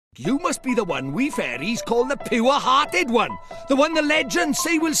You must be the one we fairies call the pure-hearted one. The one the legends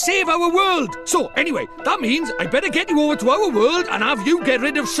say will save our world. So, anyway, that means I better get you over to our world and have you get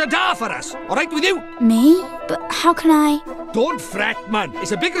rid of Shadar for us. Alright with you? Me? But how can I? Don't fret, man.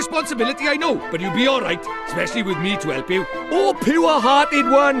 It's a big responsibility, I know, but you'll be alright, especially with me to help you. Oh, pure-hearted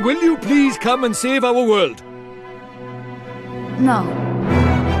one, will you please come and save our world? No.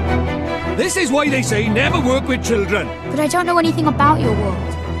 This is why they say never work with children. But I don't know anything about your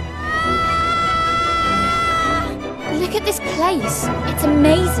world. Look at this place. It's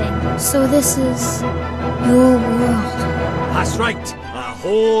amazing. So this is your world. That's right. A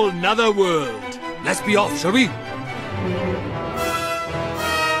whole nother world. Let's be off, shall we?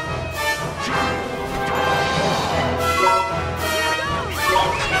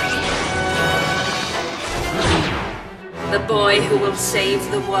 The boy who will save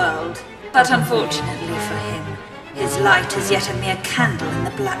the world. But unfortunately for him, his light is yet a mere candle in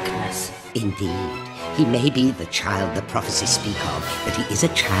the blackness. Indeed. He may be the child the prophecies speak of, but he is a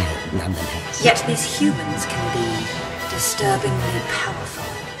child nonetheless. Yet these humans can be disturbingly powerful.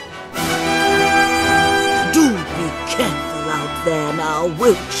 Do be careful out there now,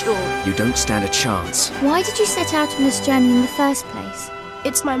 won't you? You don't stand a chance. Why did you set out on this journey in the first place?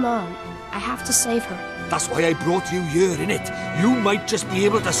 It's my mom. I have to save her. That's why I brought you here, innit? You might just be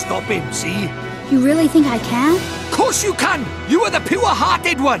able to stop him, see? You really think I can? Of course you can! You are the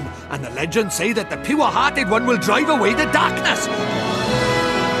pure-hearted one! And the legends say that the pure-hearted one will drive away the darkness.